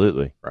different.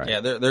 Absolutely. Right. Yeah.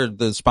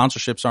 The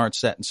sponsorships aren't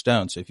set in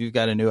stone. So if you've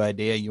got a new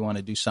idea, you want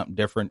to do something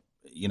different,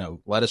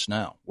 let us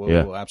know.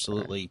 We'll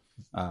absolutely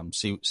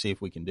see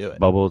if we can do it.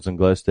 Bubbles and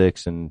glow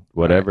sticks and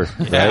whatever.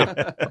 Yeah. Right?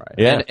 Right.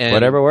 Yeah. And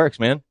Whatever works,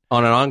 man.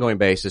 on an ongoing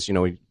basis,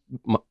 we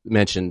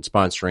mentioned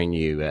sponsoring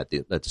you at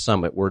the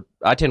summit.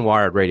 I-10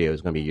 Wired Radio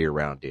is going to be a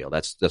year-round deal.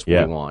 That's what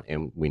Yeah. we want,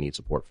 and we need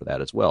support for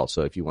that as well.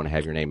 So if you want to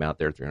have your name out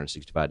there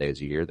 365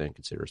 days a year, then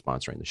consider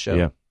sponsoring the show.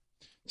 Yeah.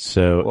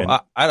 So,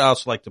 Well, I'd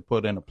also like to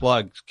put in a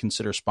plug.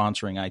 Consider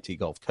sponsoring IT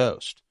Gulf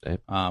Coast.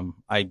 Okay.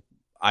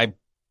 I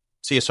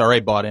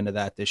CSRA bought into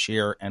that this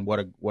year, and what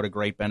a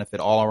great benefit!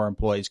 All our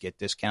employees get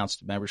discounts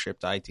to membership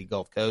to IT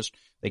Gulf Coast.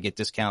 They get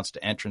discounts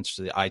to entrance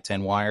to the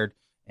I-10 Wired,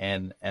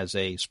 and as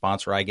a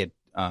sponsor, I get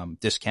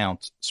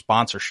discount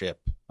sponsorship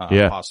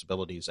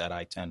possibilities at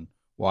I-10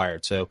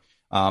 Wired. So,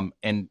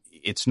 and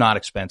it's not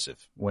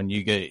expensive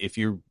if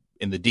you're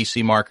in the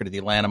DC market or the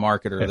Atlanta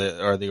market or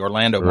the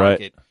Orlando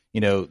market.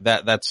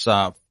 That's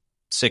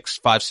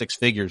 6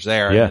 figures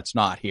there, Yeah. and it's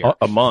not here.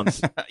 a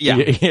month.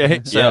 Yeah.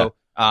 So,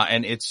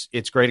 and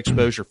it's great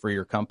exposure for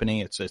your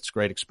company. It's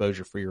great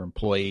exposure for your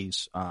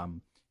employees.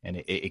 And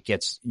it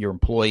gets your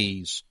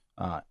employees,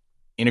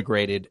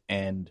 integrated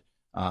and,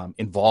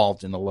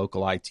 involved in the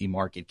local IT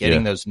market,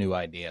 getting those new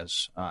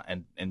ideas,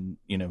 and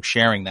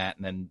sharing that,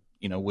 and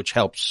then, which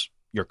helps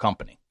your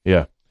company.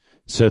 Yeah.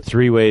 So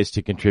 3 ways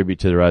to contribute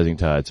to the rising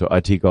tide. So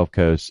IT Gulf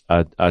Coast,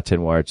 I-10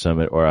 Wired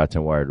Summit, or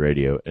I-10 Wired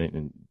Radio,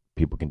 and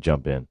people can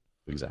jump in.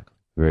 Exactly.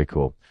 Very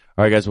cool.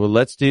 All right, guys. Well,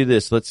 let's do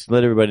this. Let's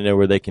let everybody know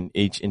where they can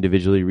each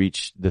individually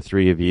reach the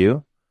 3 of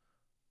you.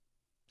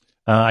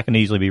 I can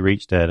easily be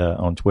reached at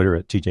on Twitter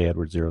at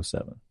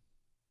TJEdwards07.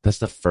 That's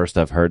the first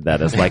I've heard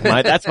that as like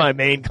that's my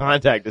main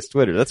contact is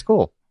Twitter. That's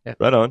cool. Yeah.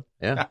 Right on.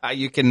 Yeah.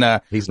 You can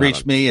He's not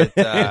reach on. me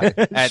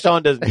at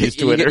Sean doesn't use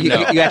Twitter.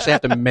 You actually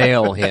have to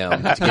mail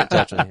him to get in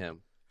touch with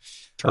him.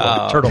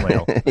 Turtle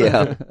mail.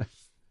 Yeah.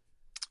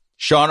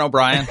 Sean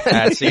O'Brien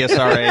at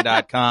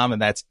CSRA.com,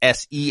 and that's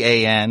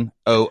SEANO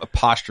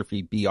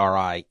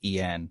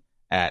 'BRIEN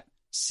at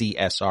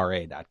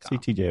CSRA.com. See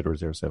TJ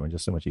Edwards07,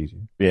 just so much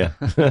easier. Yeah.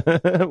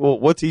 Well,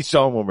 we'll teach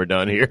Sean when we're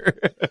done here.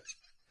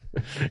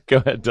 Go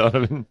ahead,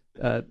 Donovan.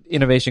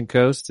 Innovation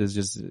Coast is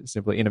just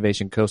simply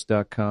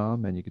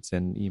innovationcoast.com, and you can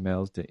send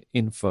emails to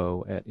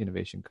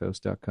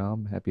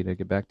info@innovationcoast.com. Happy to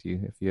get back to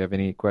you if you have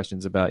any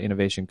questions about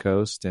Innovation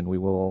Coast, and we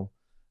will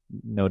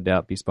no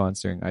doubt be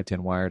sponsoring I-10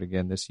 Wired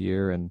again this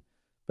year.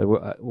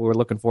 But we're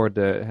looking forward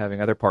to having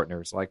other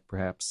partners like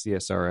perhaps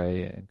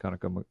CSRA and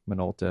Conoco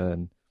Minolta,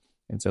 and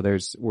so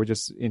we're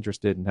just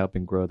interested in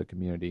helping grow the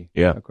community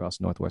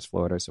across Northwest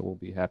Florida. So we'll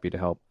be happy to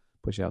help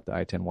push out the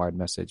I-10 Wired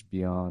message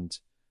beyond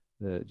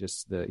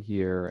the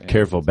here. And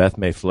Careful, Beth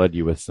may flood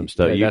you with some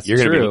stuff. Yeah, that's You're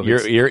gonna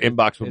true. be, your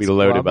inbox will be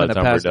loaded by the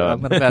time we're done. I'm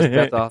going to pass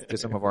Beth off to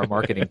some of our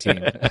marketing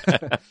team.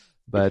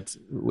 But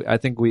I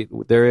think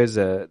there is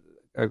a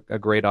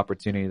great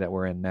opportunity that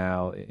we're in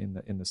now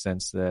in the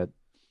sense that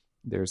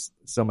there's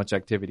so much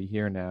activity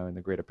here now in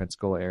the greater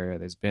Pensacola area.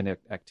 There's been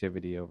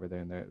activity over there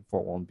in the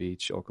Fort Walton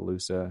Beach,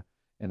 Okaloosa,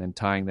 and then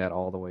tying that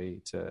all the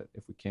way to,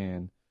 if we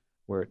can,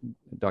 where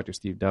Dr.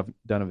 Steve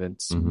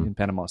Dunavant's in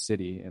Panama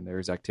City, and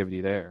there's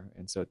activity there.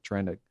 And so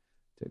trying to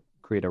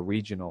create a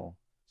regional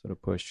sort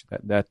of push,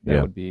 that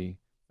would be,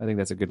 I think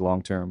that's a good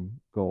long-term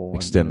goal.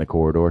 Extend the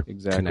corridor.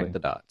 Exactly. Connect the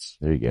dots.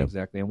 There you go.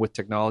 Exactly. And with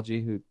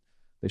technology,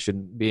 there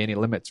shouldn't be any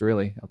limits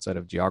really outside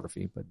of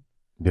geography, but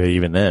Yeah,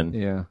 even then,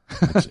 yeah,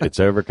 it's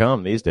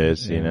overcome these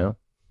days, you know?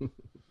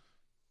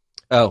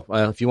 Oh,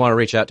 well, if you want to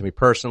reach out to me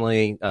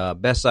personally,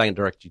 best I can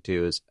direct you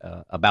to is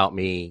about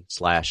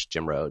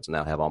me/Jim Rhodes, and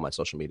I'll have all my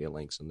social media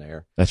links in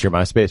there. That's your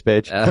MySpace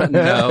page?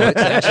 No,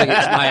 it's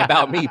my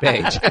About Me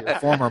page. your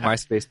former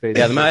MySpace page.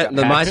 Yeah,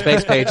 the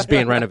MySpace page is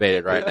being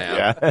renovated right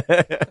now.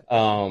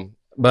 Yeah.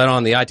 But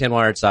on the I-10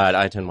 Wired side,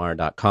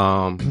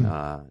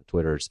 i10wired.com,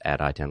 Twitter's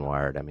at I-10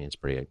 Wired. I mean, it's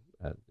pretty,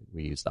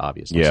 we use the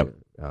obvious. Yeah.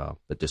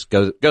 But just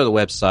go to the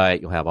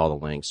website. You'll have all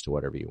the links to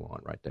whatever you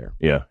want right there.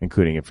 Yeah,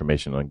 including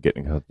information on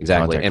getting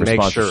Exactly. contact And for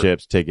make sure-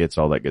 sponsorships, tickets,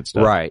 all that good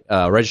stuff. Right.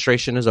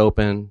 Registration is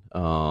open.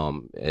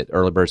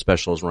 Early bird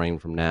special is running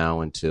from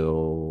now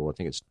until, I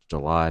think it's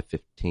July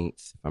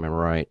 15th, if I remember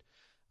right.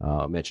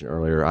 I mentioned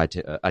earlier,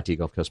 IT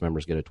Gulf Coast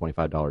members get a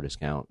 $25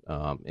 discount.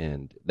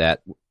 And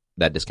that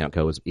discount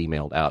code was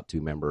emailed out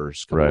to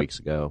members a couple weeks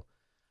ago.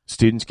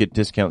 Students get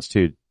discounts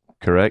too,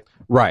 correct?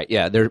 Right.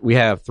 Yeah. We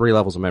have 3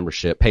 levels of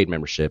membership, paid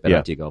membership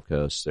at IT Gulf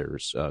Coast.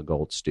 There's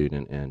Gold,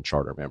 Student, and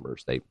Charter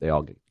members. They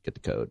all get the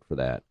code for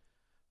that.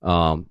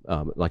 Like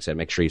I said,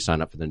 make sure you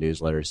sign up for the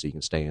newsletter so you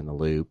can stay in the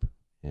loop,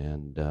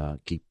 and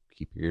keep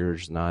your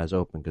ears and eyes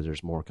open because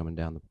there's more coming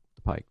down the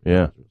pike.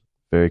 Yeah.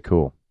 Very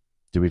cool.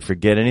 Did we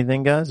forget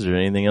anything, guys? Is there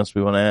anything else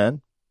we want to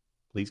add?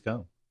 Please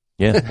come.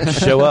 Yeah.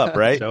 Show up,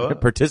 right? Show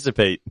up.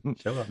 Participate.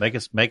 Show up. Make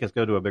us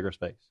go to a bigger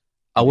space.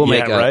 I will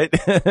make right.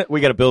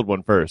 We got to build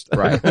one first.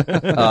 Right.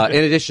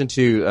 In addition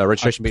to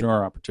registration being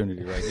Entrepreneur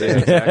opportunity right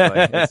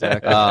there.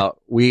 Exactly.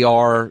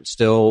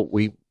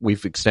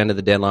 we've extended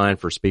the deadline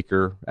for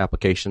speaker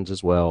applications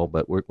as well,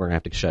 but we're going to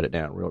have to shut it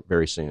down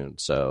very soon.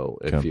 So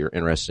if you're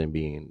interested in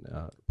being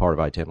part of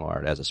I-10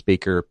 Wired as a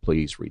speaker,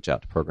 please reach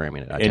out to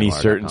programming at I-10wired.com. Any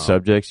certain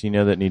subjects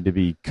that need to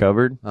be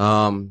covered?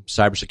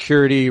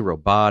 Cybersecurity,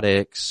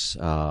 robotics,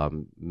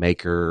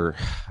 maker,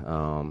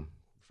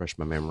 refresh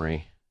my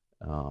memory.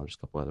 Just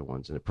a couple other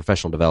ones, and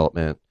professional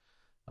development.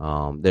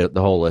 The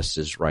whole list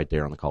is right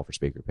there on the call for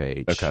speaker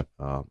page. Okay.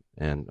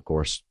 And of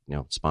course,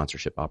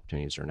 sponsorship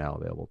opportunities are now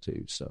available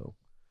too. So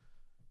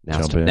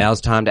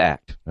now's time to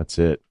act. That's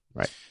it.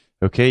 Right.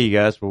 Okay, you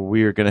guys. Well,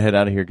 we are going to head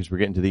out of here because we're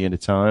getting to the end of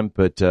time.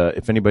 But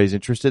if anybody's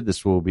interested,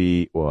 this will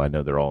be. Well, I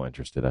know they're all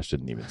interested. I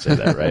shouldn't even say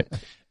that, right?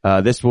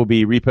 This will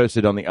be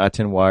reposted on the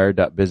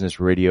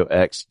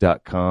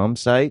i10wire.businessradiox.com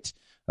site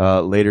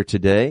later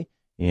today.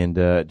 And,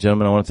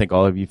 gentlemen, I want to thank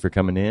all of you for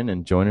coming in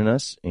and joining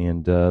us.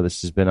 And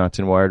this has been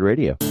I-10 Wired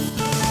Radio.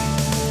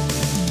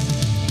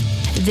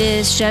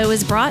 This show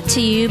is brought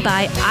to you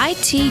by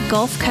IT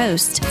Gulf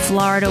Coast,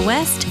 Florida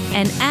West,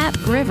 and App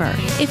River.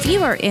 If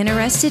you are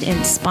interested in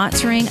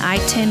sponsoring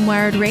I-10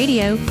 Wired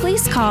Radio,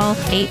 please call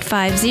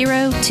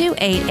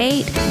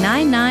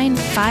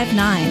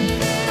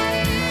 850-288-9959.